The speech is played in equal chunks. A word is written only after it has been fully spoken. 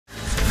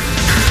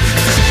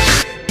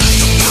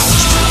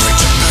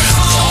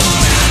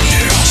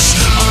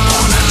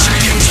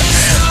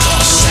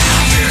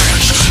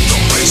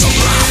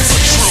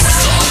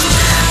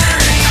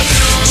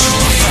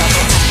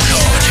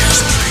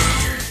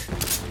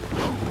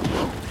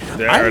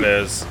There it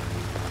is.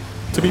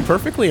 To be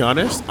perfectly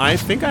honest, I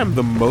think I'm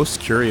the most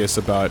curious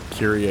about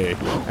Kyrie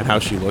and how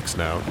she looks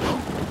now.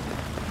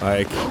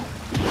 Like...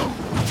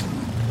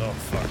 Oh,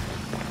 fuck.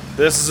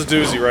 This is a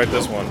doozy, right?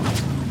 This one.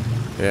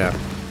 Yeah.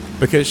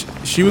 Because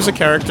she was a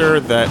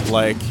character that,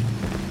 like,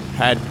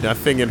 had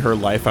nothing in her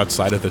life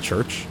outside of the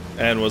church.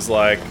 And was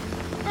like,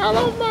 I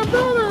love my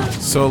brother!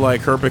 So, like,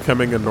 her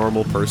becoming a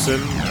normal person,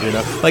 you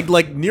know?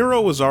 Like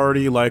Nero was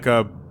already, like,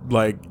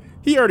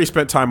 he already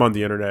spent time on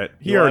the internet.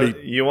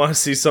 You want to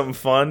see something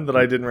fun that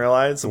I didn't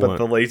realize about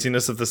the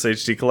laziness of this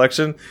HD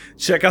collection?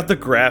 Check out the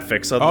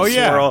graphics on the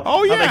swirl.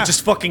 Oh, yeah. How they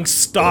just fucking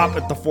stop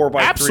at the 4x3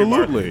 mark.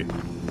 Absolutely.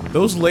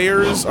 Those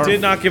layers are... Did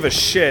not give a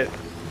shit.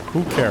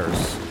 Who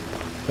cares?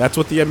 That's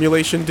what the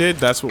emulation did.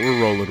 That's what we're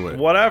rolling with.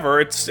 Whatever.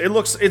 It's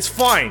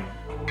fine.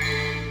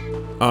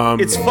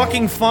 It's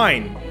fucking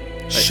fine.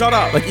 Shut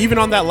up. Like, even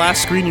on that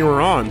last screen you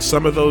were on,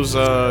 some of those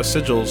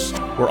sigils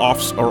were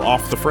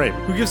off the frame.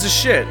 Who gives a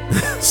shit?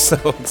 So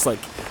it's like,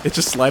 it's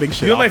just sliding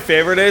shit You know what off. my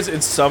favorite is?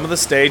 In some of the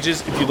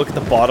stages, if you look at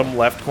the bottom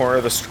left corner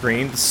of the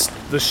screen,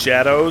 the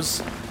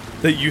shadows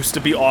that used to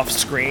be off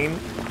screen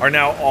are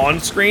now on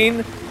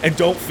screen and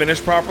don't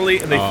finish properly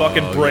and they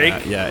fucking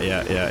break.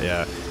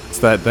 Yeah. It's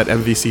that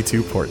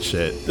MVC2 port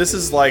shit. This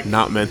is like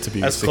not meant to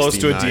be as 69. close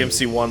to a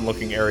DMC1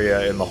 looking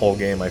area in the whole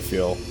game, I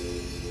feel.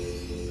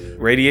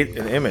 Radiate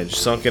an image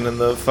sunken in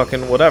the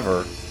fucking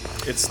whatever.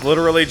 It's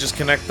literally just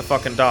connect the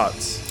fucking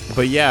dots.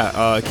 But yeah,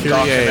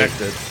 Kyrie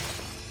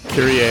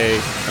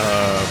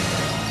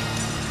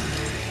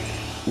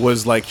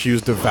was like, she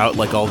was devout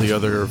like all the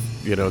other,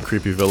 you know,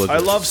 creepy villagers. I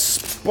love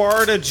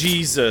Sparta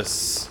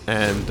Jesus.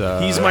 And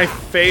he's my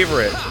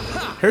favorite.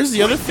 Here's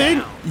the other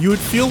thing. You would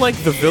feel like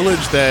the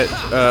village that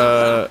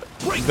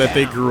that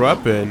they grew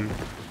up in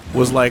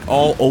was like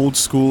all old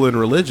school and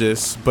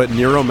religious, but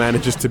Nero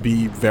manages to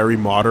be very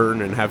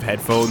modern and have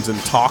headphones and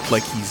talk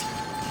like he's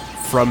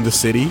from the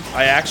city.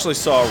 I actually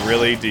saw a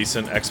really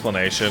decent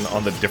explanation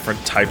on the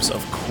different types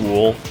of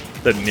cool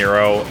that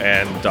Nero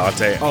and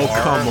Dante are. Oh,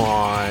 come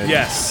on.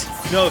 Yes.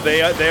 No,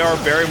 they are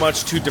very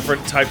much two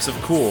different types of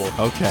cool.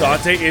 Okay.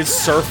 Dante is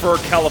surfer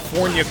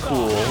California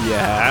cool.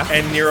 Yeah.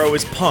 And Nero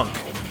is punk.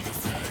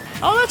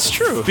 Oh, that's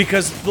true.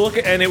 Because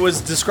and it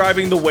was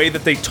describing the way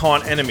that they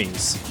taunt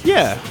enemies.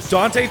 Yeah.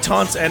 Dante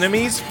taunts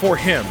enemies for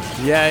him.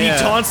 Yeah, He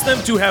taunts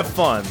them to have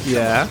fun.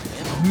 Yeah.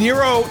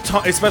 Nero,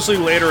 especially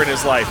later in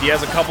his life, he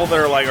has a couple that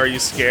are like, "Are you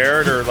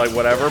scared?" or like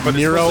whatever. But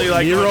Nero, it's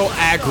like Nero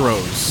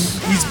aggros.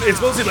 It's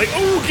mostly like,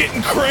 "Oh,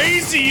 getting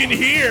crazy in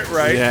here,"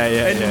 right? Yeah.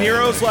 And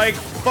Nero's like,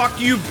 "Fuck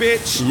you,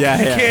 bitch! Yeah,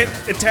 you can't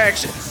attack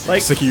shit."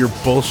 Like, sick of your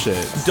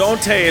bullshit.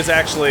 Dante is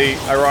actually,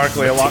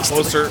 ironically, a lot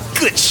closer.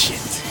 Good shit.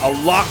 A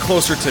lot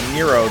closer to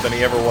Nero than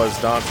he ever was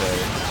Dante.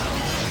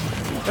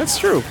 That's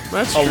true.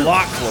 That's true. A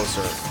lot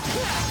closer.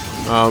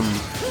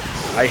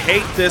 I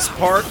hate this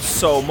part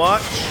so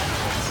much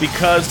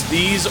because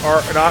these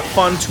are not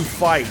fun to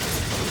fight.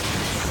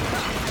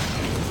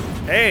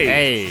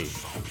 Hey.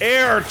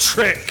 Air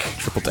trick.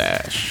 Triple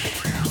dash.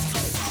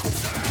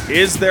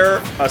 Is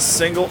there a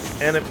single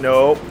enemy?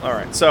 No.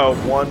 Alright, so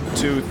 1,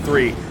 2,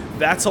 3.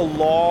 That's a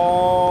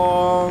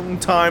long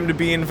time to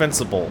be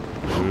invincible.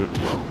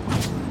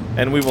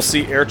 And we will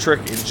see air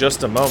trick in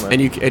just a moment.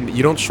 And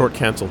you don't short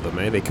cancel them,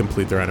 eh? They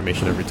complete their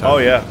animation every time. Oh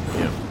yeah.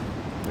 Yeah.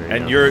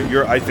 And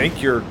you're I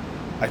think you're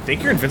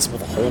invincible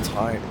the whole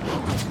time.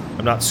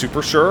 I'm not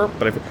super sure,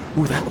 but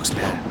ooh, that looks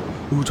bad.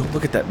 Ooh, don't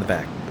look at that in the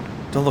back.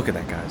 Don't look at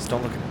that, guys.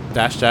 Don't look at it.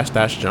 Dash, dash,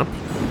 dash, jump.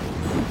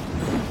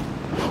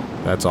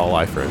 That's all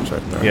iframes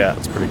right there. Yeah.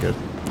 That's pretty good.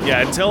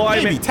 Yeah, until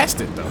Maybe test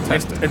it though.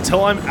 Test it.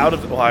 Until I'm out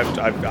of. Well,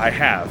 I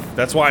have.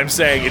 That's why I'm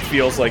saying it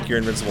feels like you're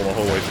invincible the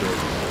whole way through.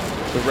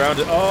 The round.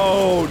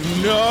 Oh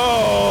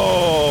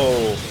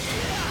no!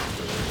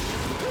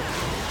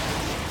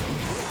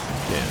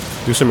 Yeah.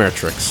 Do some air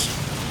tricks.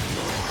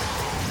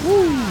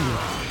 Woo!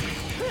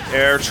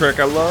 Air trick,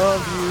 I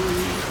love you.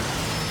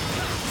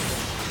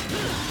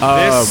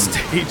 This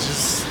stage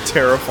is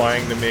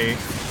terrifying to me.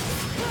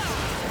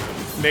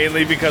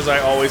 Mainly because I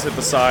always hit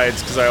the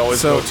sides, because I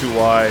always go too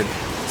wide.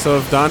 So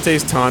if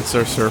Dante's taunts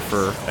are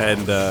surfer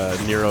and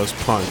Nero's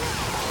punk,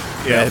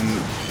 then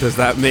does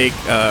that make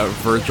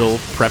Virgil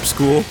prep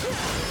school?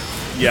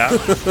 Yeah.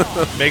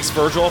 Makes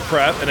Virgil a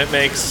prep, and it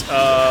makes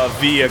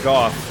V a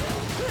goth.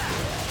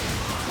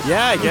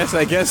 Yeah, I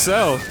guess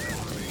so.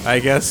 I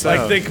guess so.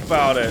 Like, think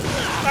about it.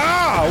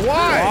 Ah,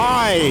 why?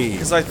 Why?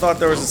 Because I thought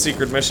there was a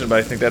secret mission, but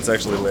I think that's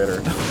actually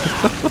later.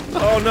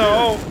 Oh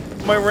no,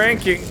 my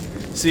ranking.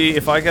 See,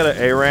 if I got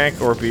an A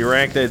rank or a B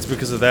rank, it's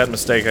because of that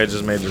mistake I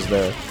just made just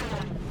there.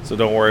 So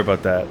don't worry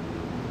about that.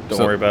 Don't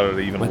worry about it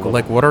even a little.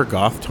 Like, what are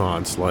goth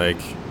taunts like?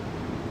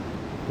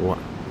 What?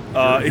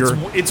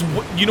 It's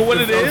you know what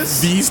it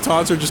is? These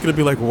taunts are just gonna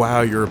be like, wow,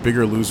 you're a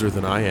bigger loser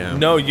than I am.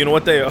 No, you know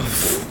what they are?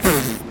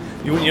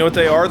 You know what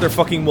they are? They're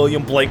fucking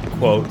William Blake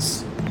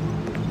quotes.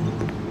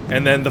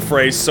 And then the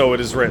phrase, "So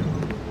it is written."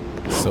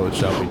 So it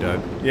shall be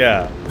done.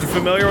 Yeah. You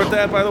familiar with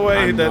that, by the way?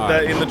 I'm not.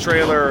 That in the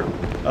trailer,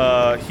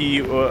 he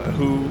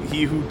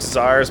who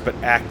desires but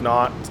act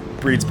not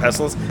breeds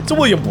pestilence. It's a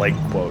William Blake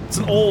quote. It's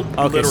an old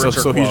literature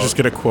so quote. he's just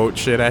gonna quote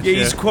shit at you? Yeah,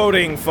 he's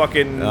quoting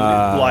fucking,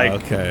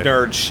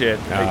 nerd shit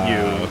at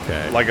you.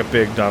 Okay. Like a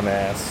big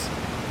dumbass.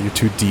 You're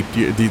too deep.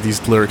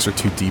 These lyrics are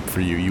too deep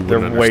for you. They're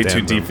wouldn't way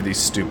understand too them. deep for these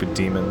stupid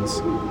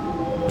demons.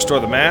 Restore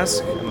the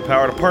mask and the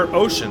power to part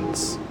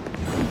oceans.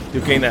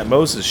 You'll gain that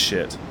Moses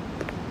shit.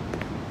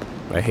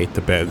 I hate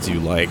the beds you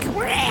like.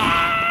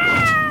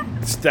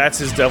 That's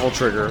his devil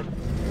trigger.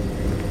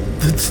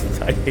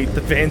 I hate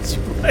the bands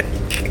you like.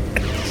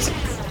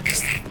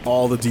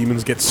 All the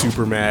demons get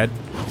super mad.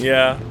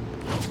 Yeah.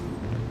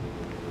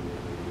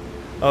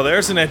 Oh,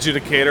 there's an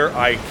adjudicator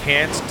I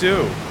can't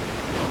do.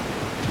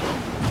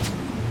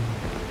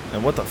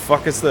 And what the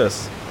fuck is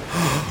this?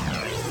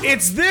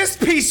 It's this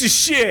piece of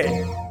shit!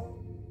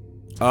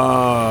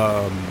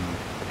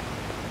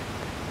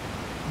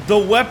 The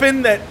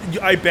weapon that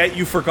I bet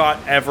you forgot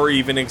ever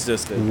even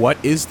existed. What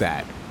is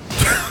that?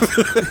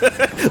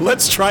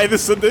 Let's try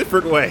this a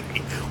different way.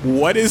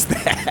 What is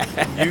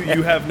that?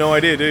 You have no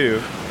idea, do you?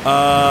 Oof.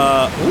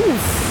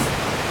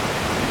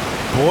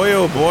 Boy,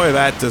 oh boy,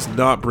 that does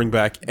not bring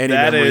back any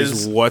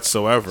memories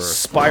whatsoever.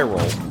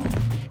 Spiral.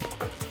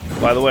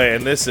 By the way,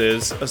 and this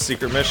is a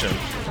secret mission.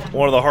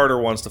 One of the harder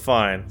ones to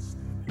find.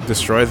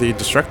 Destroy the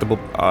destructible,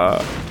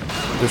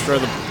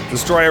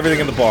 Destroy everything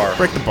in the bar.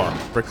 Break the bar.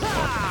 Break the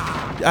bar.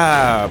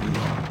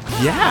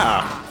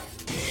 Yeah.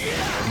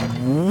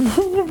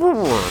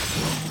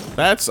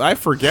 I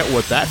forget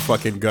what that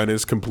fucking gun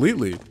is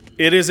completely.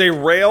 It is a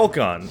rail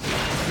gun.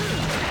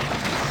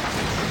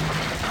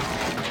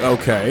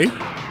 Okay.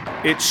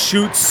 It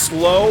shoots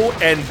slow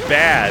and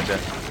bad.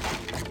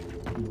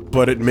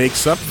 But it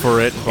makes up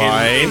for it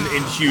by...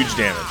 In huge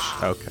damage.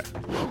 Okay.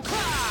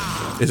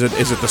 Is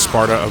it the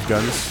Sparta of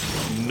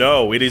guns?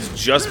 No, it is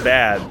just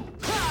bad.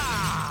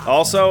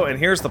 Also, and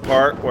here's the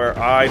part where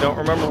I don't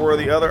remember where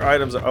the other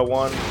items are.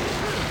 One.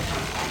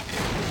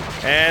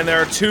 And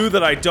there are two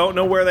that I don't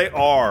know where they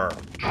are.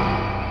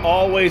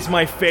 Always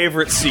my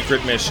favorite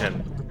secret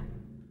mission.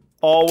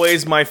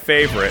 Always my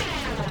favorite.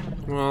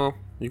 Well,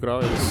 you could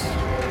always just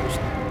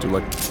do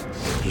like...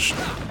 just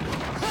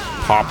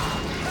pop.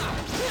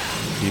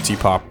 DT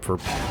pop for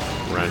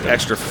random.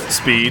 Extra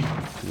speed.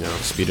 You know,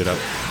 speed it up.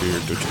 Do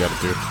what you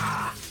gotta do.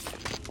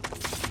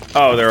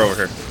 Oh, they're over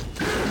here.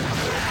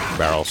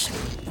 Barrels.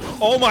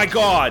 Oh my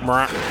god!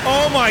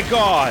 Oh my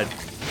god!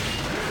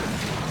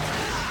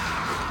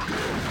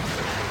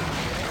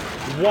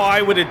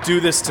 Why would it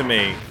do this to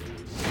me?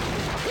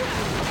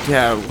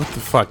 Yeah, what the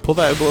fuck? Pull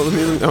that.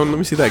 Let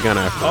me see that gun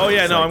after. Oh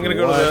yeah, it's no, like, I'm gonna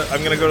go to the.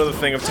 I'm gonna go to the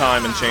thing of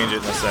time and change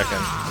it in a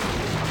second.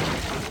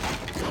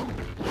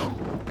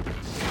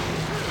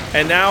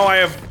 And now I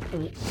have.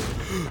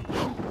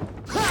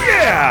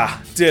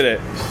 Yeah, did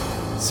it.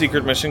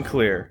 Secret mission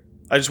clear.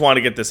 I just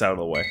wanted to get this out of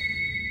the way.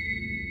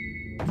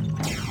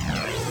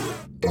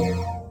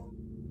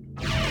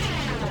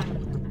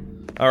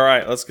 All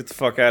right, let's get the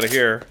fuck out of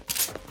here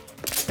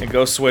and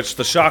go switch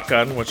the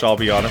shotgun, which I'll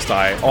be honest,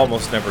 I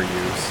almost never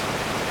use.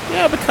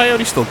 Yeah, but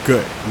Coyote's still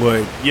good.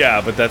 Like,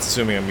 yeah, but that's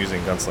assuming I'm using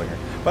Gunslinger.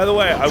 By the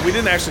way, we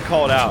didn't actually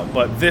call it out,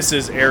 but this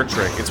is air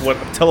trick. It's what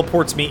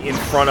teleports me in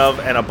front of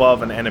and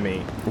above an enemy.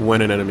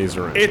 When an enemy's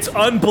around. It's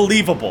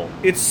unbelievable.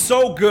 It's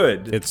so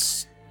good.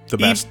 It's the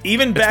best.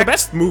 Even back, it's the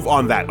best move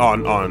on that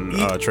on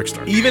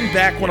Trickster. Even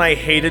back when I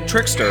hated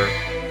Trickster,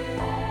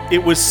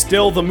 it was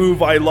still the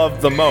move I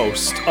loved the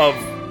most of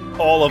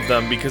all of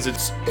them because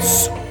it's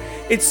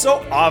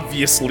so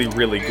obviously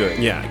really good.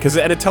 Yeah, because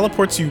it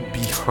teleports you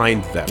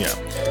behind them. Yeah.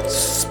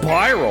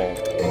 Spiral.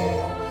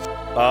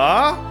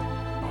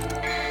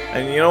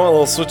 And you know what?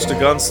 We'll switch to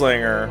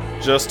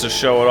Gunslinger just to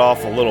show it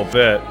off a little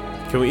bit.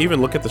 Can we even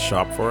look at the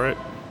shop for it?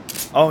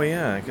 Oh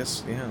yeah, I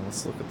guess, yeah,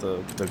 let's look at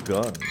the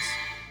guns.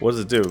 What does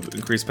it do?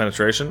 Increase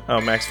penetration?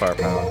 Oh, max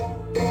firepower.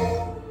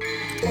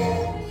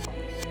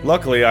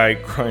 Luckily, I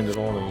grinded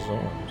all those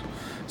arms.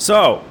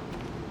 So,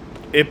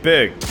 it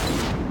big.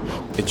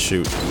 It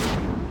shoot.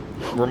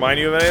 Remind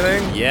you of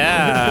anything?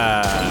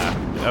 Yeah.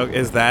 Oh,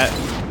 is that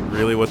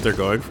really what they're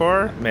going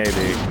for? Maybe.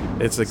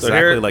 It's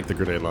exactly like the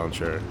grenade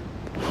launcher.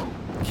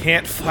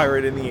 Can't fire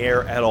it in the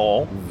air at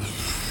all.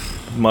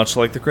 Much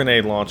like the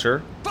grenade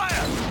launcher.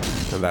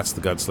 And that's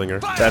the Gunslinger.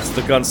 That's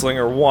the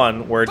Gunslinger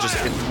 1, where it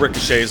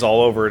ricochets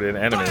all over it in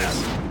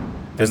enemies.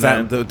 Does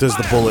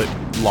the bullet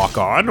lock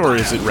on, or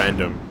is it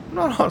random?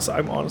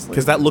 I'm honestly...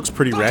 Because that looks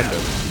pretty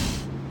random.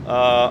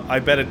 I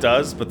bet it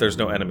does, but there's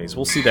no enemies.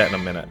 We'll see that in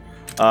a minute.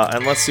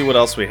 And let's see what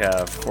else we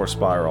have for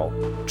Spiral.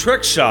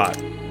 Trick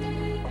shot!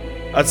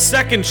 A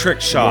second trick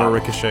shot! More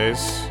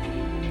ricochets.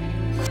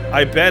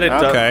 I bet it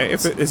does. Okay,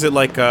 is it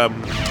like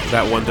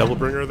that one Devil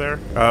Bringer there?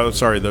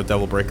 Sorry, the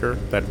Devil Breaker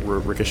that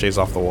ricochets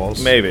off the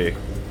walls? Maybe.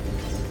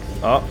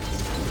 Oh.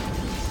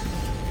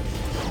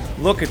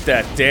 Look at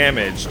that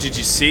damage. Did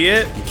you see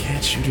it? You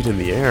can't shoot it in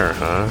the air,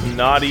 huh?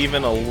 Not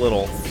even a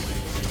little.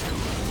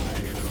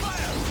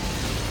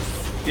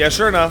 Yeah,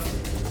 sure enough.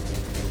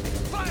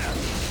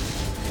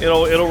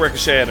 It'll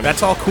ricochet at him.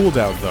 That's all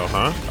cooldown though,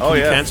 huh? Oh Can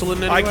yeah. you cancel it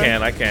in any way?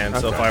 I can.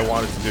 So Okay. if I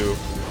wanted to do...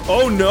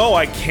 Oh no,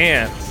 I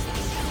can't.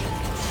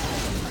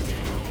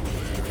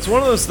 It's one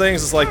of those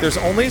things. It's like there's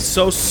only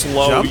so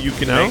slow Jump? you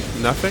can No? make.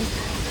 Nothing?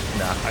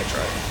 Nah, I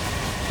tried.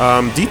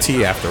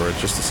 DT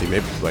afterwards, just to see,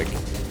 maybe, like...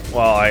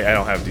 Well, I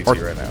don't have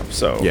DT right now,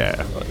 so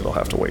yeah. It'll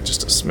have to wait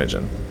just a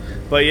smidgen.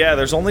 But yeah,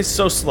 there's only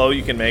so slow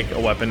you can make a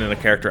weapon in a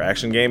character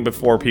action game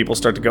before people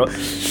start to go, I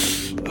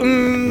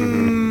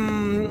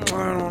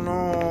don't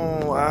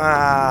know.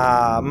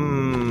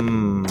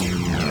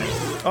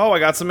 Oh, I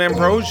got some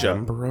ambrosia.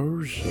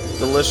 Ambrosia.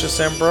 Delicious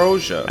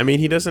ambrosia. I mean,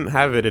 he doesn't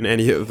have it in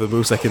any of the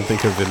moves I can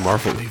think of in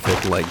Marvel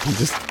even. Like,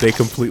 they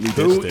completely ditched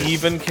Who it.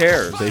 even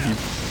cares?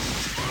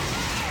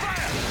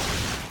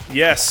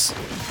 Yes.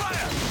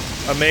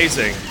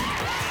 Amazing.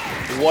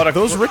 What a...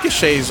 Those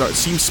ricochets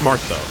seem smart,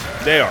 though.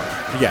 They are.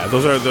 Yeah,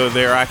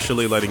 they're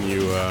actually letting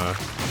you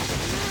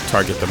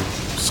target them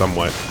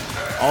somewhat.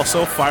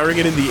 Also, firing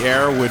it in the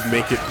air would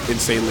make it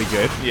insanely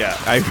good. Yeah.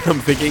 I'm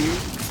thinking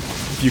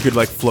if you could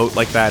like float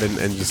like that and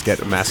just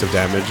get massive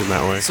damage in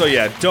that way. So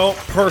yeah, don't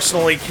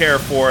personally care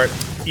for it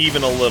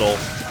even a little.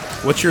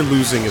 What you're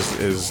losing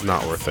is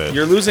not worth it.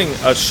 You're losing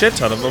a shit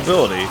ton of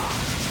mobility.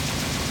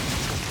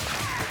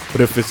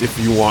 But if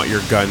you want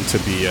your gun to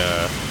be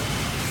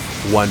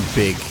one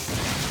big,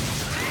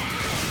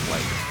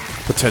 like,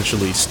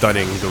 potentially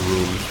stunning the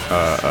room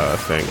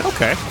thing,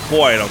 okay.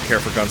 Boy, I don't care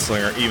for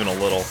Gunslinger even a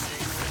little.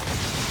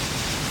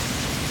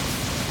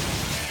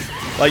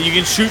 Like, you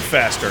can shoot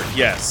faster,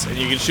 yes, and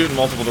you can shoot in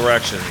multiple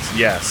directions,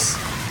 yes.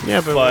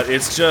 Yeah, but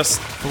it's just...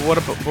 But what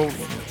about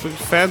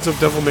fans of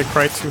Devil May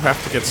Cry 2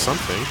 have to get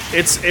something?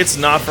 It's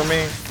not for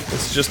me.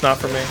 It's just not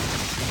for me.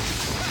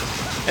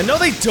 And no,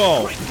 they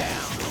don't.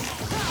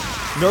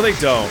 No, they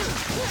don't.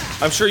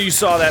 I'm sure you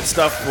saw that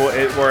stuff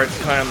where it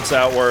comes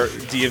out where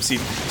DMC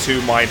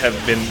 2 might have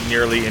been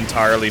nearly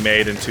entirely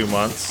made in 2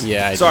 months.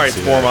 Yeah, I sorry, did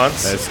see 4 that.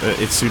 months. That's,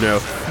 Itsuno.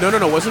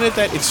 No. Wasn't it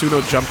that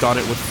Itsuno jumped on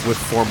it with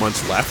 4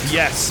 months left?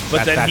 Yes,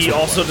 but then he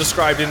also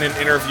described in an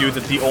interview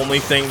that the only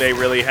thing they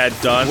really had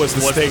done was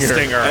the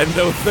stinger. And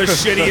the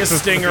shittiest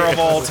stinger of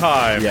all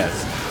time. Yes.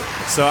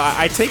 So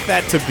I take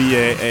that to be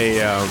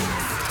a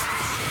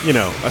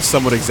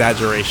somewhat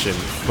exaggeration,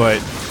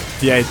 but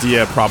the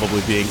idea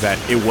probably being that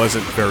it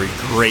wasn't very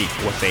great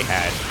what they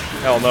had.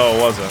 Hell no, it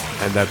wasn't.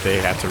 And that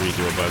they had to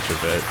redo a bunch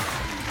of it.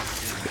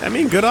 I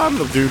mean, good on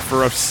the dude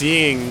for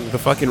seeing the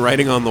fucking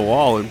writing on the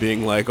wall and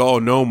being like, oh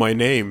no, my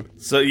name.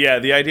 So yeah,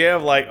 the idea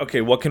of like, okay,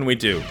 what can we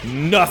do?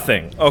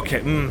 Nothing. Okay,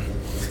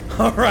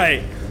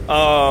 alright.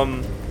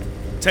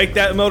 Take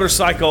that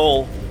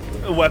motorcycle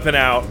weapon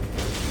out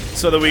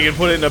so that we can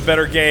put it in a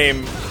better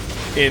game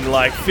in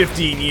like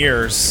 15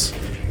 years.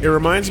 It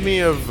reminds me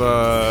of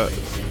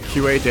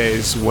QA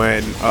days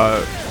when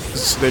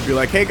they'd be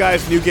like, hey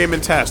guys, new game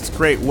and test.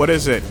 Great, what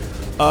is it?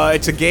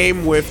 It's a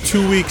game with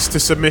 2 weeks to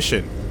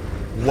submission.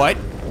 What?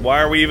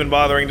 Why are we even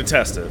bothering to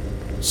test it?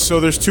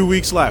 So there's 2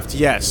 weeks left,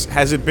 yes.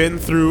 Has it been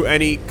through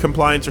any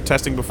compliance or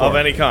testing before? Of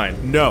any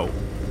kind? No.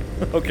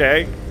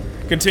 Okay.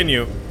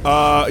 Continue.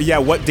 Yeah,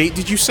 what date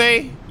did you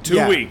say?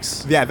 2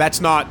 weeks. Yeah,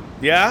 that's not...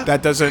 Yeah?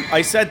 That doesn't...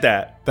 I said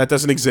that. That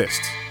doesn't exist.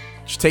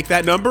 Just take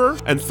that number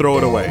and throw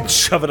it away.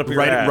 Shove it up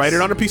your ass. Write it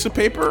on a piece of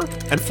paper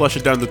and flush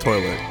it down the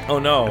toilet. Oh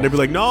no. And they'd be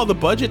like, no, the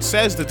budget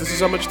says that this is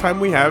how much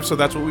time we have, so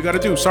that's what we gotta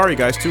do. Sorry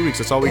guys, 2 weeks,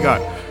 that's all we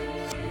got.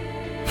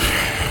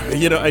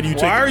 And you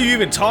Why are you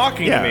even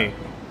talking to me?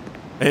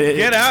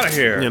 Get out of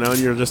here. And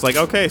you're just like,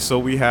 okay, so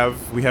we have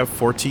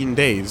 14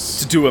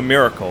 days. To do a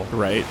miracle.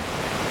 Right.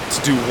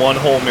 To do one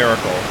whole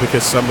miracle.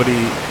 Because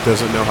somebody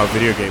doesn't know how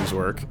video games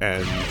work,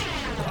 and...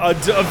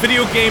 A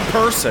video game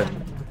person.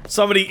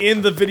 Somebody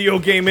in the video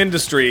game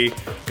industry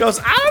goes,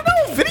 I don't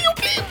know, video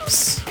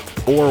games?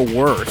 Or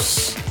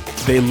worse,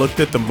 they looked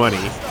at the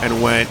money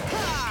and went,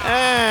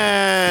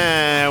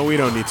 we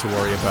don't need to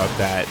worry about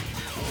that.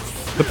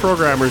 The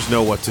programmers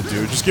know what to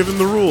do. Just give them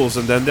the rules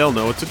and then they'll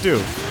know what to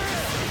do.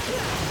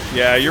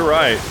 Yeah, you're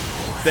right.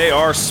 They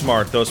are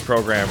smart, those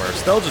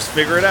programmers. They'll just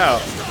figure it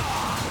out.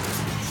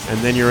 And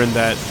then you're in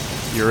that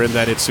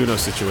Itsuno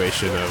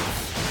situation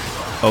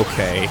of,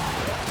 okay,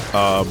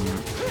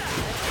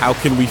 how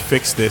can we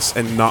fix this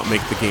and not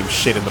make the game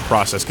shit in the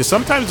process? Because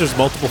sometimes there's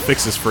multiple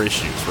fixes for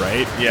issues,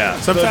 right? Yeah.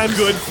 Sometimes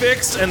the good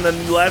fix and the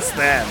less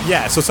than.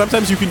 Yeah, so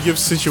sometimes you can give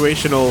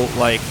situational,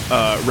 like,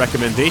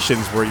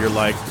 recommendations where you're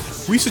like,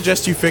 we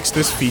suggest you fix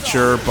this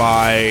feature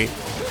by,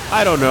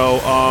 I don't know,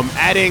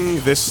 adding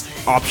this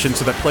option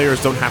so that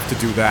players don't have to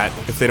do that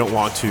if they don't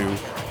want to.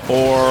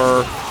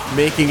 Or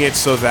making it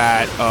so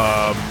that,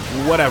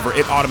 whatever,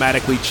 it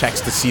automatically checks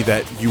to see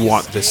that you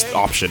want this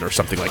option or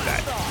something like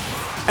that.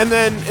 And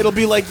then it'll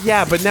be like,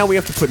 yeah, but now we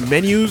have to put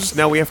menus,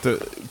 now we have to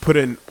put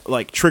in,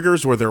 like,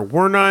 triggers where there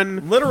were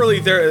none.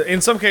 Literally, there,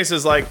 in some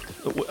cases, like,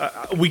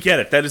 we get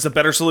it, that is a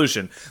better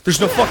solution.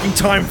 There's no fucking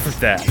time for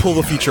that. Pull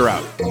the feature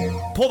out.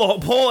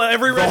 Pull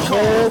every red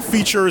card. The whole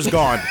feature is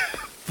gone.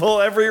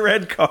 Pull every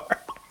red card.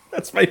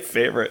 That's my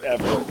favorite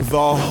ever.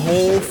 The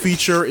whole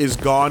feature is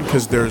gone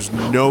because there's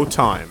no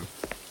time.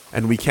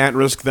 And we can't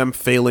risk them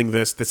failing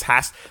this. This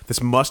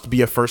must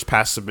be a first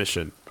pass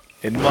submission.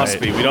 It must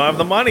be. We don't have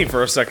the money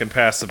for a second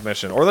passive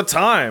mission. Or the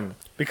time.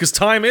 Because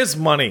time is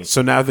money.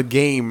 So now the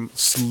game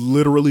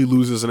literally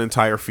loses an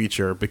entire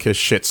feature because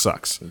shit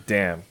sucks.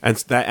 Damn.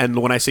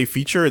 And when I say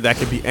feature, that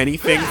could be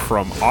anything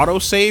from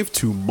autosave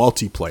to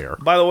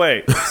multiplayer. By the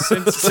way,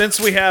 since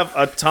we have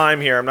a time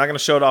here, I'm not going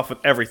to show it off with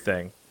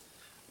everything.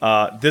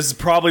 This is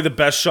probably the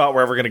best shot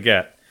we're ever going to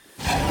get.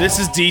 This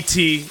is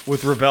DT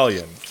with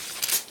Rebellion.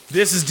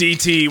 This is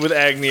DT with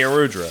Agni and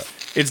Rudra.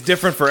 It's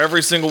different for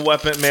every single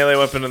melee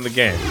weapon in the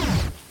game.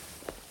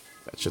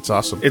 That shit's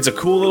awesome. It's a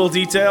cool little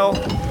detail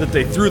that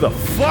they threw the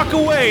fuck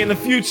away in the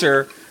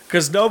future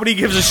because nobody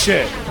gives a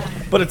shit.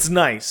 But it's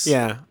nice.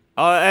 Yeah.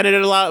 And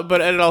it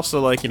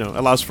also, like, you know,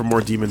 allows for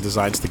more demon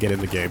designs to get in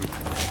the game.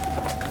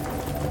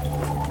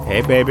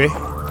 Hey, baby.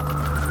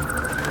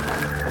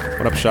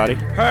 What up, Shotty?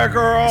 Hey,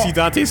 girl. See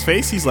Dante's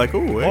face? He's like,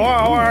 ooh, hey.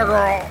 Oh, hey,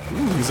 girl.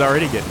 Ooh, he's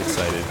already getting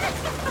excited.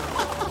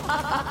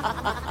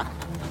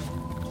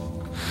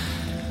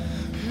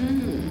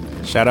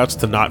 Shoutouts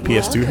to not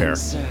PS2 hair.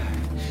 Sir.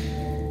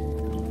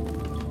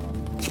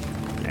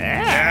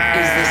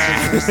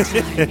 Is this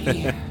your first time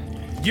here?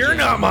 You're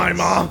not my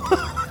mom.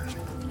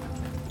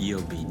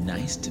 You'll be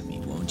nice to me,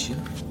 won't you?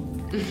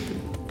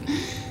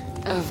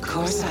 Of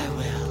course I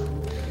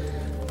will.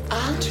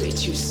 I'll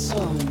treat you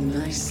so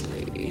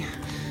nicely.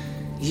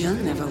 You'll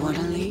never want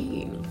to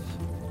leave.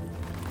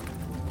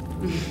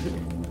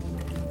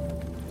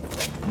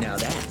 Now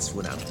that's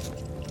what I'm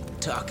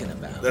talking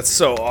about. That's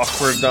so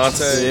awkward,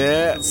 Dante.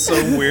 Yeah. It's so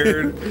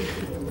weird.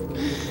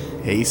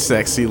 Hey,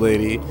 sexy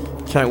lady.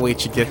 Can't wait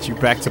to get you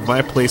back to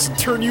my place and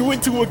turn you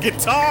into a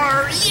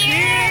guitar.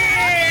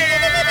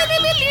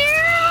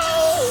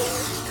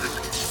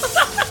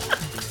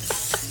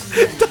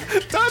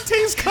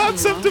 Dante's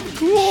concept of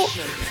cool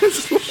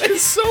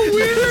is so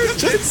weird.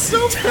 It's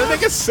so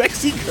turning a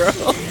sexy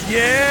girl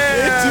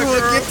Yeah. into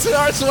a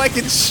guitar so I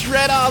can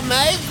shred all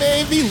night,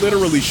 baby.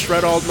 Literally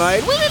shred all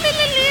night.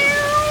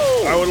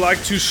 I would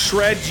like to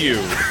shred you.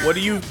 What are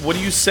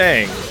you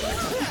saying?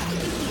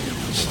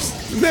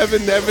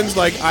 Nevin's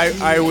like,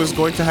 I was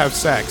going to have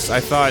sex. I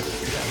thought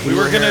We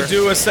were gonna here.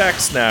 do a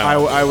sex now.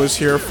 I was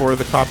here for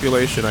the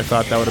copulation. I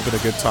thought that would have been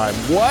a good time.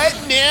 What?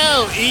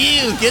 No!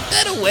 Ew! Get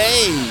that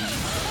away!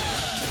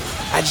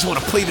 I just want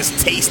to play this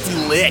tasty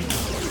lick.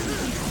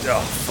 Oh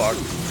fuck.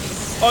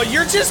 Oh,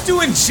 you're just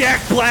doing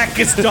Jack Black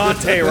as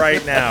Dante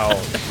right now.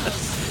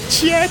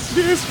 Check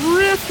this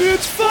riff.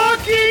 It's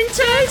fucking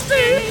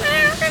tasty.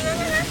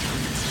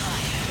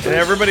 And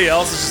everybody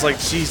else is just like,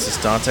 Jesus,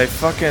 Dante,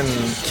 fucking.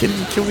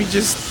 Can we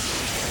just?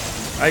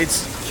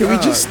 Can we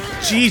just?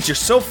 Jeez, you're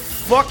so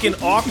fucking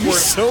awkward. You're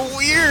so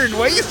weird.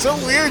 Why are you so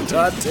weird,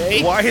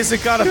 Dante? Why has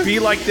it gotta be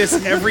like this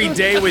every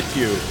day with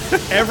you?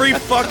 Every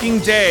fucking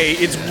day,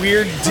 it's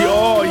weird.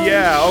 Oh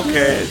yeah,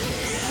 okay.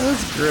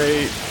 That's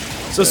great.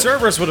 So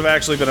Cerberus would have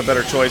actually been a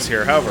better choice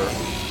here. However,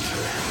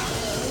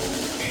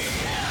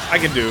 I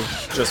can do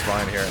just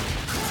fine here.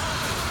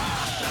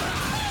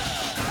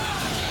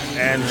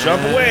 And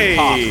jump away.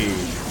 Pop.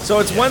 So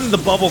it's when the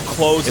bubble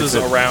closes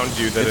It's a- around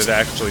you that it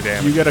actually You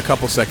damages. get a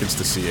couple seconds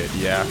to see it,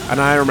 yeah. And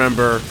I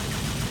remember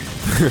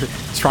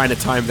trying to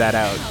time that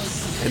out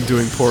and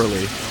doing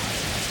poorly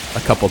a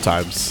couple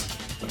times.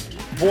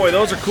 Boy,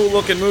 those are cool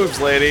looking moves,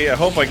 lady. I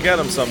hope I get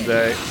them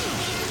someday.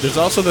 There's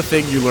also the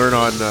thing you learn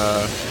on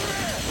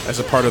as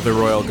a part of the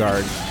Royal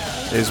Guard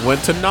is when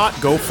to not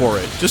go for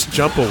it. Just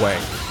jump away.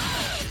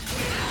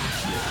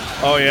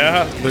 Oh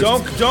yeah?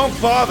 Don't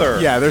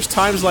bother. Yeah, there's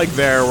times like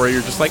there where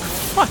you're just like,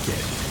 fuck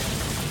it.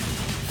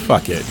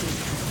 Fuck it.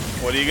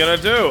 What are you gonna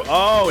do?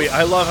 Oh,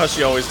 I love how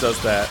she always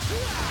does that.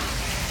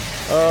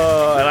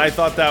 And I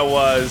thought that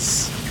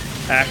was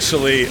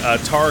actually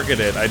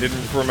targeted. I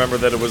didn't remember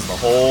that it was the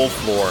whole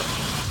floor.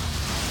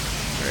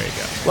 There you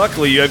go.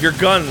 Luckily, you have your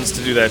guns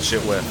to do that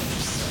shit with.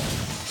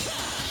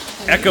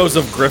 Echoes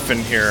of Griffin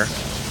here.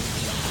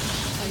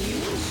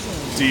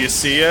 Do you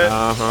see it?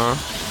 Uh-huh.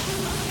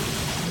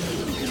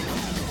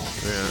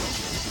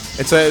 Yeah.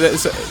 It's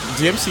a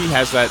DMC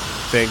has that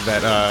thing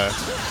that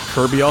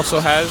Kirby also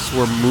has,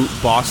 where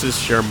bosses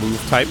share move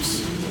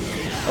types.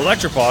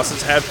 Electric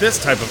bosses have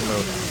this type of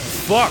move.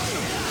 Fuck!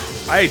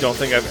 I don't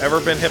think I've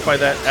ever been hit by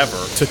that ever.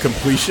 To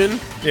completion?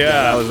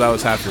 Yeah. that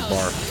was half your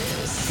bar.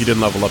 If you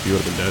didn't level up, you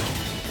would have been dead.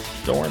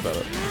 Don't worry about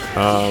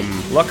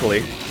it.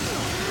 Luckily,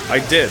 I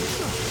did.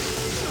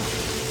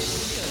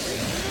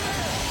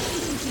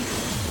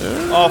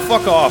 Oh,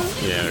 fuck off.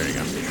 Yeah, there you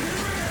go.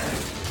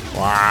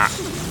 Wah.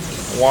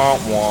 Wah,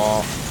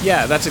 wah.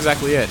 Yeah, that's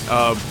exactly it.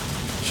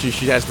 She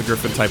has the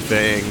Griffin type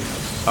thing,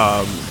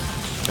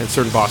 and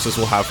certain bosses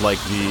will have like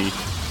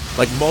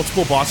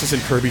multiple bosses in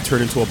Kirby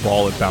turn into a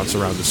ball and bounce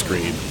around the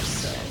screen,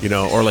 you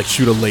know, or like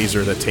shoot a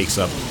laser that takes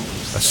up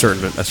a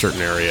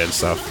certain area and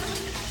stuff.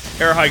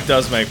 Air hike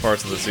does make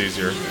parts of this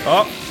easier.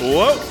 Oh,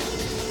 whoa!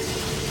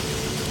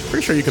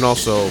 Pretty sure you can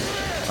also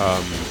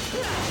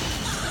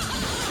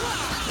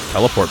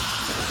teleport.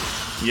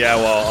 Yeah,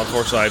 well,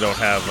 unfortunately, I don't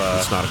have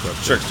It's not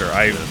equipped. Trickster.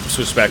 I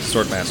switched back to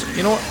Swordmaster.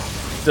 You know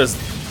what? Does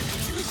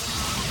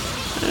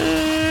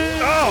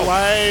Oh,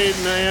 why?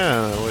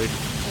 Yeah, like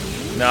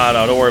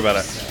no, don't worry about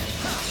it.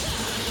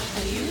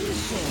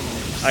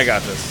 I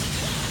got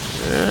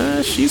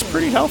this. She's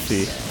pretty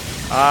healthy.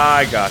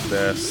 I got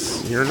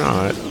this. You're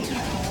not.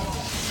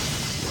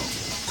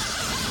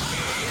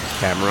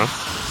 Camera.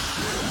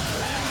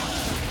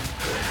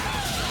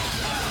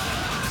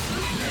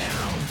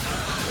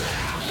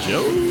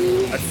 Joe.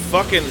 I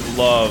fucking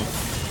love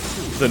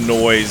the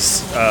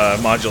noise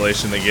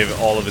modulation they give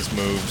all of his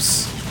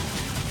moves.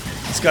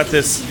 He's got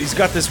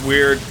this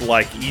weird,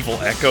 like, evil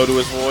echo to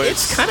his voice.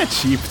 It's kind of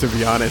cheap, to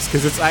be honest,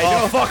 because it's. I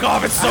know. Oh, fuck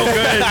off! It's so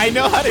good. I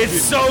know how to. It's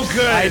so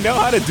good. I know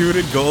how to do it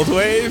in Gold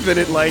Wave, and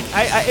it like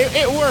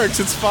it works.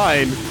 It's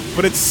fine,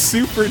 but it's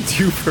super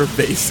duper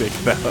basic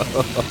though.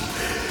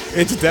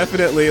 It's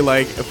definitely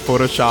like a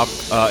Photoshop.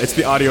 It's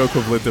the audio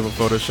equivalent of a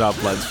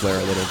Photoshop lens flare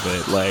a little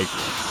bit, like.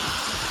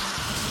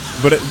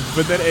 But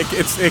then it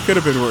could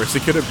have been worse.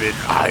 It could have been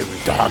I'm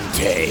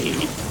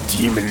Dante,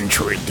 demon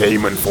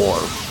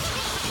form,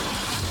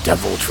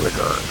 devil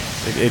trigger.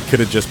 It could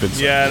have just been.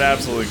 Yeah, it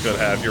absolutely could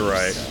have. You're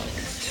right.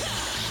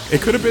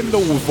 It could have been the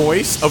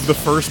voice of the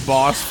first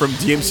boss from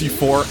DMC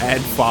 4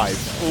 and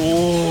 5.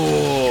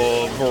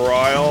 Ooh,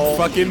 Belial.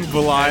 Fucking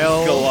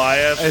Belial.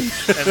 Goliath. And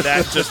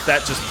that just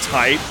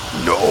type.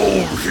 No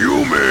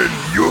human,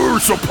 you're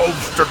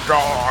supposed to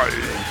die.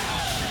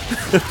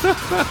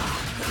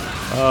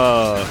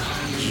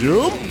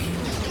 Jump.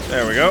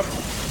 There we go.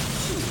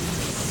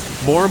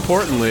 More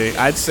importantly,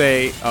 I'd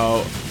say,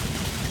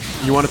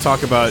 you want to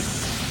talk about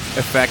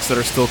effects that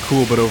are still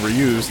cool but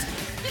overused.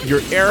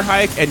 Your air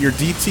hike and your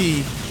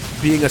DT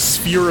being a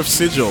sphere of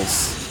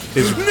sigils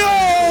is.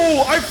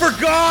 No! I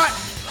forgot!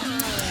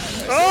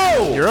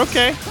 Oh! You're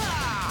okay.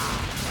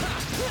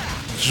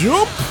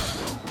 Jump!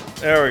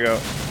 There we go.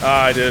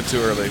 I did it too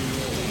early.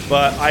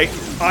 But I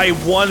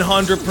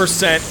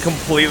 100%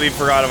 completely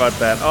forgot about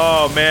that.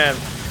 Oh, man.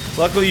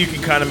 Luckily, you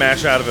can kind of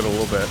mash out of it a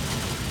little bit.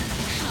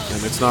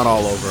 And it's not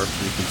all over.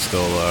 You can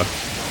still,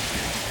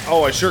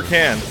 Oh, I sure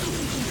can.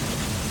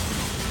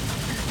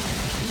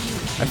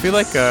 I feel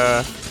like,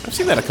 I've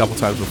seen that a couple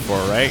times before,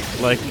 right?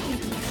 Like,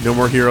 No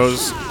More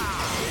Heroes,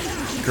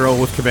 girl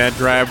with command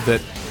grab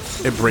that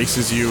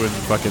embraces you and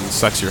fucking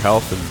sucks your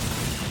health and...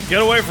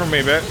 Get away from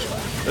me, bitch.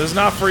 This is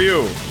not for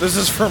you. This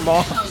is for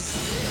mom.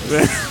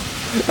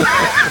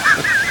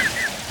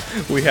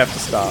 We have to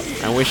stop.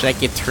 I wish I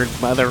could turn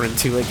Mother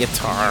into a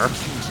guitar.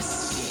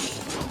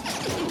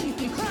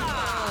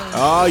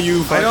 Oh,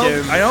 you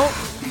fucking... I don't...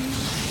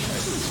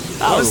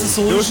 What was the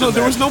solution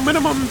there was no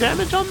minimum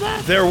damage on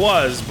that? There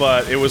was,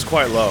 but it was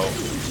quite low.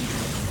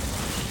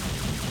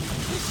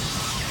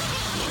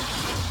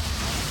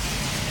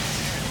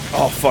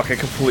 Oh, fuck, I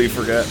completely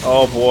forget.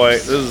 Oh, boy,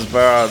 this is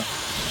bad.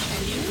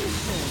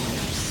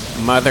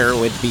 Mother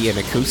would be an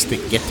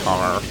acoustic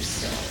guitar.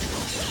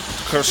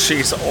 Because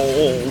she's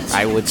old.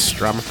 I would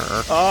strum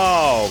her.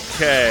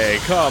 Okay,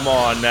 come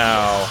on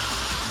now.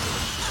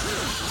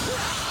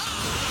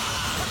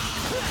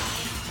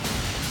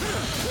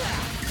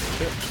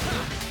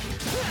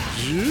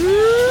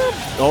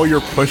 Oh,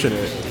 you're pushing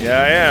it.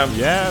 Yeah, I am.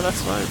 Yeah,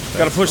 that's fine.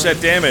 Gotta push that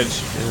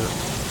damage. Yeah.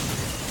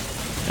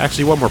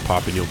 Actually, one more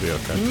pop and you'll be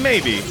okay.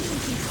 Maybe.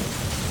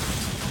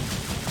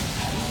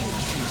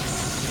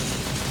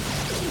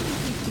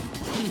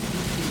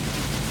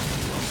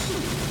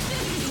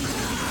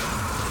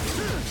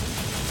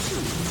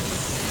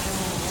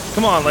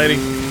 Come on, lady.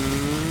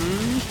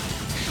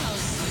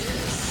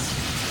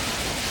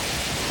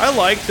 I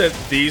like that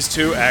these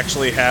two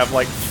actually have,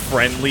 like,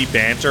 friendly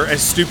banter,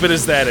 as stupid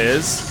as that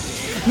is.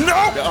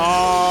 No!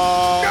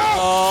 Oh!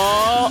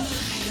 No!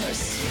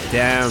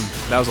 Damn,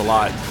 that was a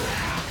lot.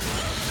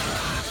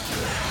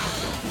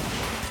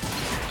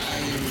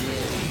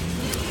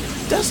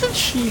 Doesn't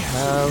she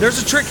have...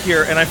 There's a trick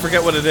here, and I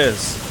forget what it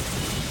is.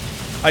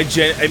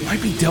 It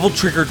might be Devil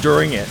Trigger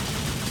during it.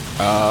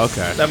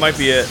 Okay. That might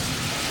be it.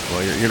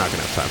 Well, you're not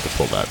gonna have time to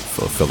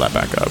fill that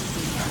back up.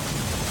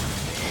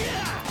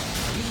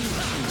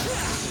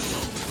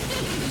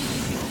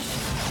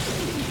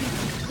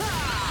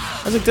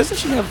 I was like, doesn't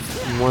she have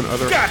one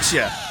other?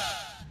 Gotcha!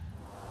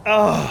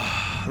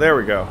 Oh, there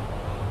we go.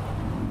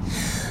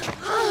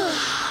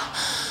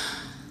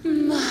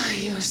 My,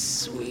 you're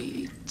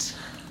sweet.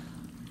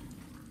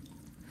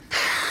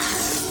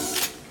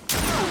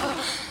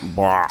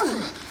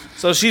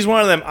 So she's one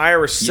of them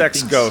Irish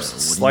sex think ghosts, so,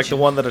 wouldn't like the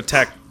you? one that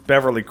attacked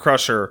Beverly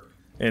Crusher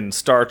in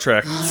Star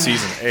Trek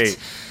Season 8.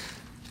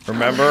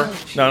 Remember?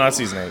 No, not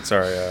Season 8,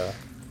 sorry,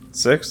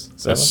 6? A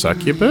 7?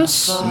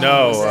 succubus?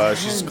 No,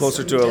 she's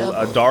closer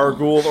to a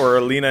Dargul or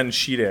a Lena and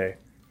Shide.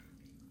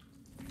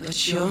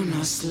 But you're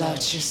no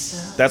slouch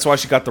yourself. That's why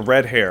she got the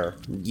red hair,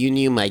 You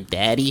knew my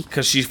daddy?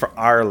 because she's from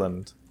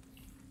Ireland.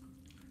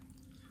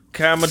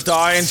 Okay, I'ma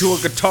die into a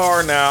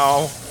guitar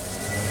now.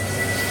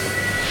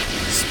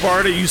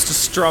 Sparta used to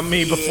strum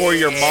me before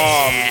your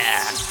mom.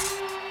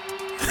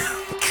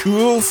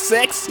 Cool,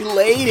 sexy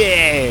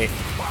lady.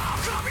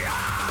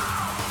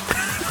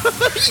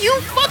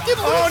 You fucking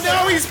Oh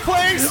no, he's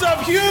playing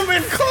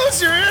Subhuman!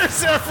 Close your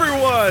ears,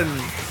 everyone!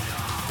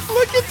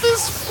 Look at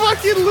this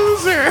fucking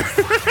loser.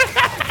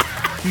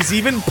 He's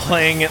even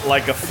playing it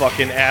like a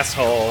fucking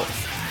asshole.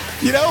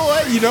 You know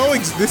what?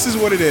 This is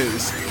what it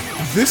is.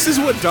 This is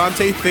what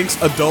Dante thinks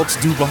adults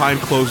do behind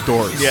closed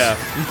doors. Yeah,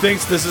 he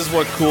thinks this is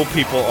what cool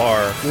people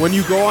are. When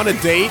you go on a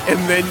date and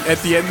then at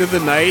the end of the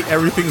night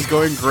everything's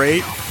going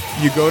great,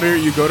 you go to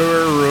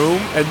her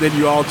room and then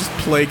you all just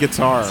play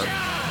guitar.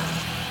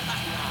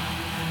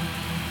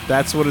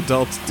 That's what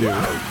adults do.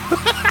 That's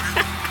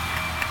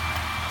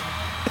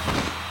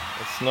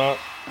not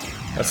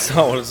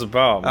what it's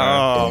about, man.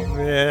 Oh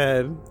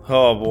man.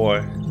 Oh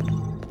boy.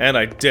 And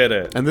I did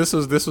it. And this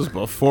was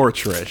before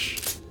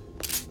Trish.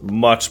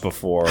 Much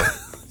before.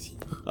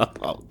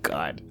 Oh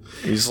god.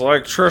 He's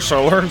like, Trish, I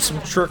learned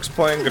some tricks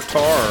playing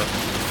guitar.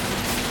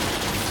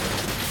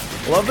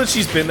 I love that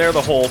she's been there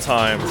the whole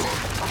time.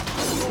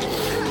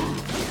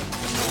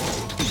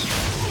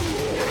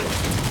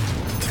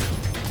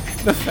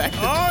 The fact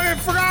that I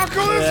forgot to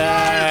go this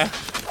way!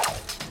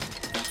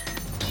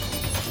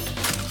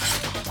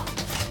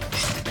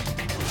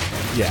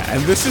 Yeah,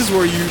 and this is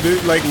where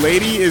like,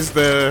 Lady is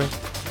the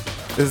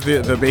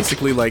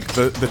basically like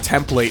the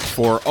template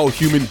for, oh,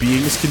 human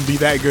beings can be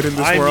that good in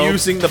this world. I'm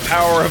using the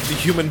power of the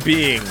human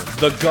being,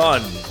 the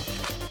gun.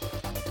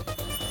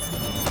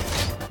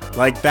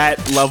 Like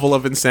that level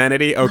of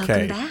insanity.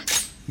 Okay, Welcome back.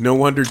 no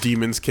wonder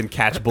demons can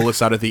catch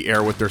bullets out of the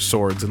air with their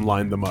swords and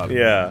line them up.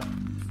 Yeah.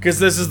 Because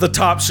this is the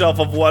top shelf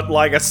of what,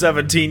 like, a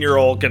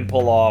 17-year-old can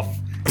pull off.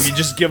 If you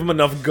just give them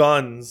enough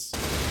guns.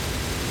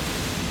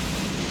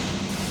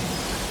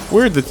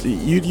 Weird that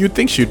you'd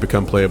think she'd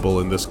become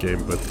playable in this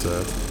game, but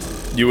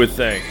You would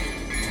think.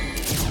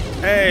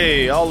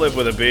 Hey, I'll live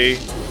with a bee.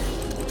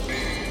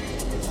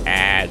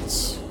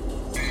 ads.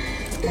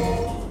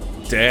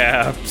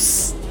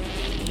 Dabs.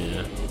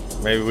 Yeah.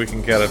 Maybe we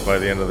can get it by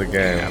the end of the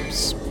game.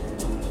 Abs.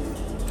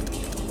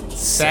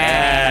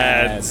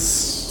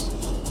 Sads.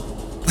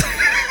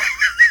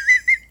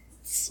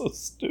 So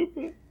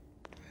stupid.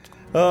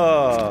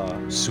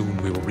 Soon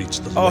we will reach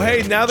the Oh, land hey,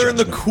 of now they're in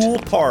the judgment. cool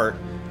part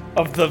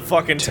of the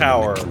fucking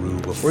tower,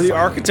 Groove of where the fire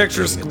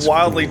architecture is bring its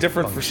wildly full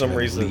different for some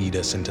function and reason. Lead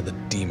us into the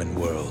demon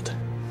world.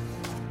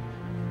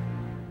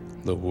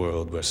 The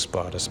world where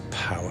Sparta's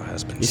power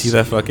has been You see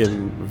that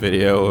fucking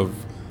video of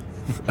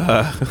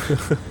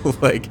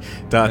like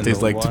Dante's And the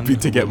like, one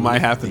to get who my will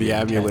half of the lead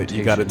amulet,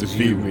 you gotta temptations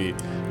defeat you me.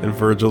 And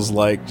Virgil's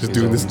like just his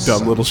doing this own dumb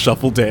son. little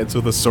shuffle dance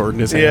with a sword in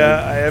his hand.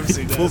 Yeah, I have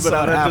seen pulls this it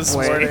out on it this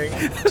halfway. morning.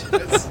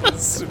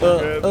 It's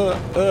super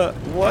good.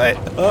 What?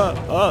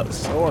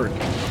 Sword.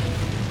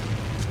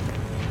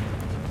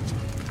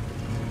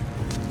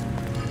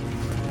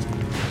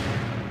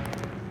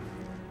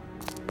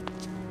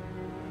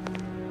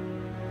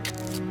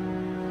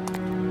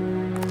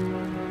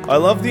 I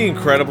love the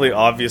incredibly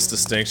obvious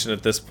distinction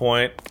at this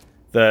point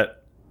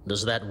that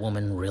Does that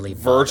woman really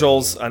bother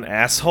Virgil's an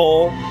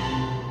asshole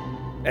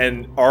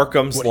and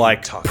Arkham's What are you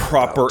like talking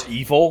proper about?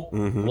 evil.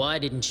 Mm. you? Why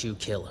didn't you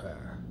kill her?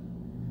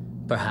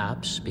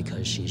 Perhaps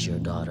because she's your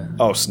daughter.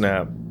 Oh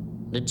snap.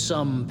 Did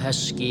some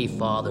pesky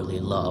fatherly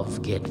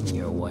love get in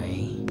your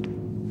way?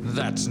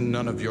 That's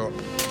none of your...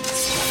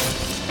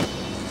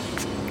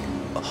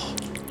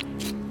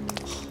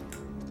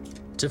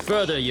 To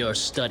further your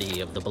study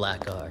of the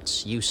black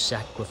arts, you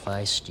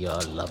sacrificed your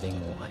loving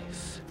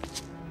wife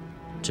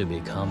to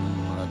become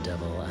a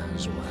devil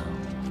as well.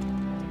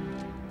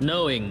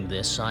 Knowing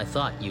this, I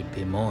thought you'd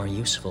be more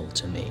useful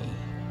to me.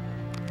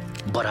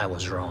 But I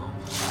was wrong.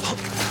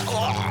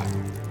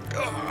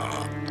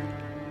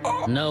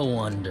 No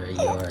wonder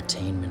your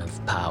attainment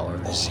of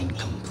power is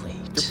incomplete.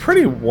 You're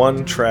pretty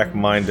one-track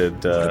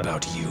minded, What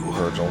about you?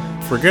 Virgil.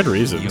 For good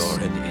reasons. You're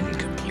an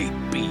incomplete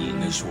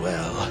being as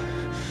well.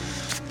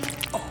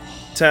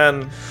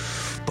 10.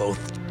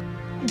 Both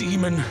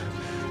demon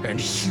and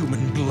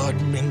human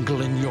blood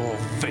mingle in your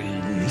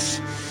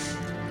veins.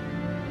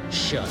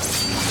 Shut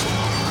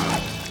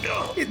up.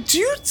 Do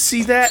you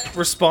see that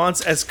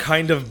response as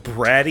kind of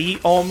bratty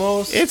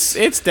almost?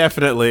 It's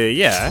definitely,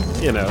 yeah,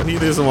 you know, he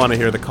doesn't want to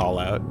hear the call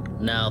out.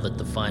 Now that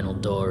the final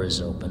door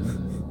is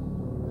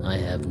open, I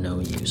have no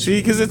use. See,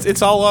 because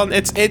it's all on,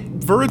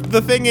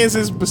 the thing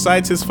is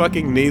besides his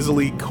fucking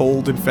nasally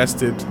cold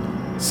infested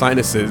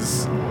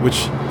sinuses, which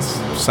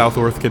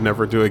Southworth can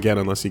never do again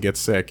unless he gets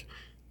sick.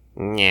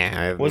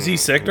 Yeah. Was he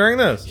sick during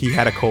this? He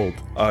had a cold.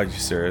 Oh, are you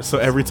serious? So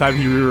every time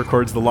he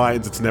re-records the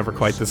lines, it's never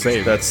quite the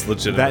same. That's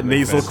legitimate. That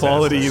nasal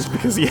quality is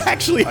because he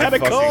actually had a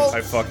cold.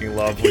 I fucking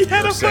love He what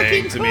had you're a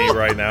saying fucking to me cold.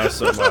 right now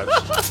so much.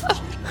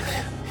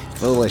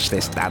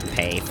 Foolishness,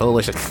 Dante.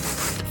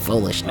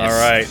 Foolishness. All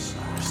right.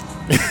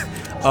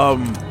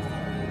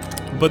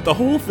 But the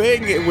whole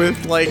thing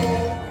with, like,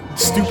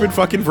 stupid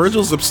fucking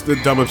Virgil's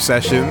dumb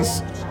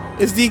obsessions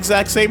is the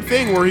exact same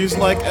thing, where he's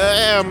like,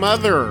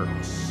 mother,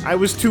 I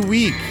was too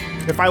weak.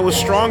 If I was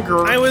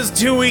stronger, I was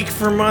too weak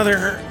for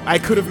mother. I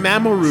could have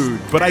Mamarooed,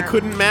 but I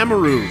couldn't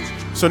Mamarood.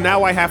 So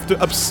now I have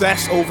to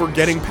obsess over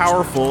getting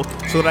powerful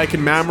so that I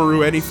can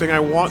Mamaroo anything I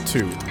want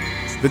to.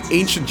 The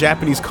ancient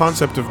Japanese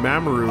concept of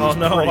Mamaroo Oh is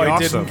no, pretty I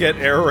awesome. didn't get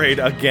air raid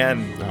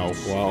again. Oh,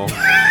 well.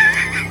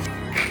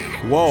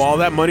 Whoa, all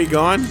that money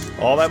gone?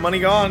 All that money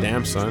gone.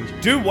 Damn, son.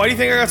 Dude, why do you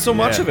think I got so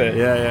much of it?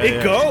 Yeah,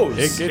 It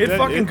goes. It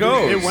fucking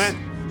goes. It went.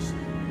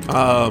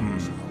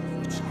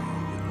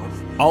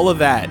 All of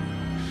that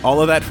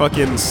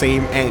fucking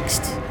same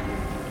angst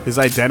is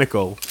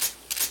identical,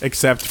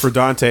 except for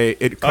Dante.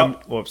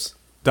 Whoops.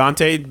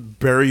 Dante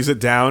buries it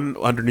down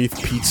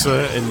underneath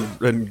pizza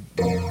and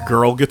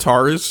girl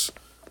guitars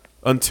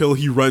until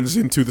he runs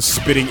into the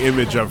spitting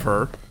image of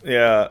her.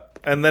 Yeah,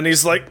 and then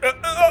he's like,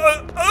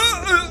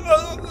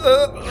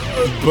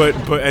 but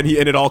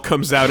it all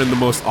comes out in the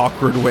most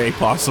awkward way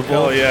possible.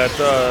 Oh yeah, it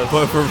does.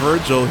 But for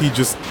Virgil, he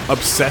just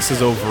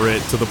obsesses over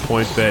it to the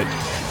point that,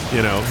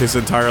 you know, his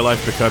entire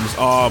life becomes,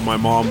 oh, my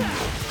mom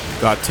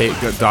died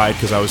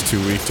because I was too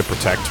weak to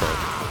protect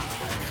her.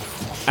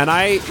 And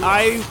I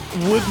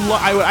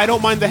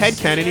don't mind the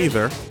headcanon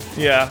either.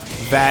 Yeah.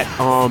 That,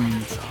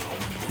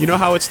 you know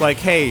how it's like,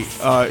 hey,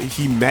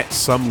 he met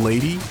some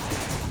lady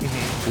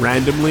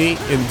randomly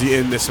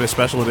in this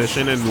special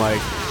edition and,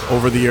 like,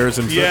 over the years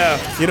and yeah.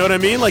 You know what I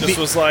mean? Like, he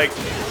was like,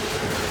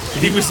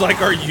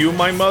 are you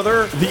my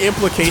mother? The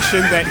implication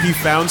that he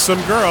found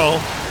some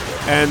girl,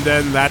 and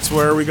then that's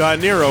where we got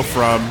Nero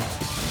from,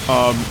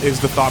 is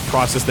the thought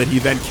process that he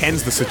then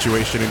kens the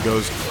situation and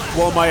goes,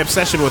 well, my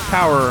obsession with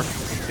power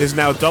is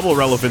now double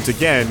relevant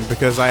again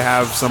because I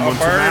have someone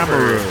to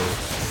Mamoru.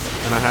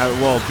 And I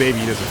have, well, baby,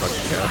 he doesn't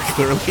fucking care.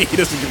 Clearly, he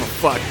doesn't give a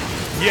fuck.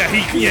 Yeah,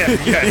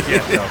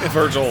 no,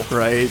 Virgil.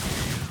 Right.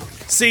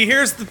 See,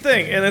 here's the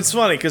thing, and it's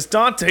funny, because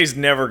Dante's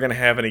never gonna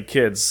have any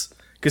kids,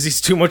 because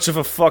he's too much of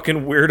a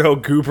fucking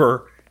weirdo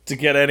goober to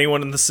get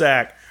anyone in the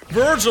sack.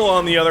 Virgil,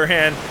 on the other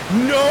hand,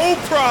 no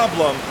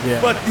problem,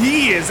 but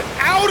he is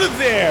out of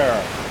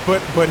there!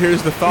 But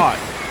here's the thought,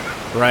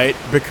 right?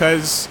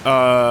 Because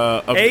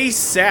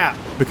ASAP.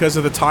 Because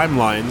of the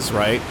timelines,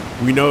 right?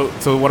 We know,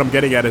 so what I'm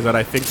getting at is that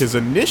I think his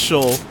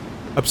initial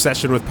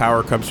obsession with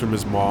power comes from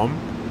his mom,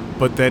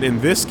 but then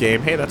in this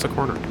game, hey, that's a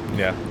corner.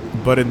 Yeah.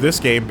 But in this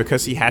game,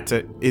 because he had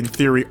to, in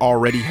theory,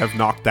 already have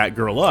knocked that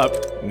girl up,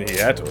 he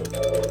had to.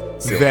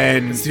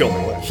 Then it's the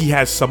only way. He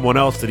has someone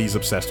else that he's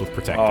obsessed with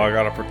protecting. Oh, I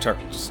gotta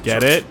protect.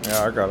 Get it?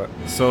 Yeah, I got it.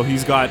 So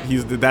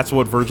that's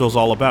what Virgil's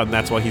all about, and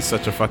that's why he's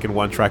such a fucking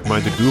one-track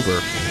minded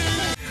goober.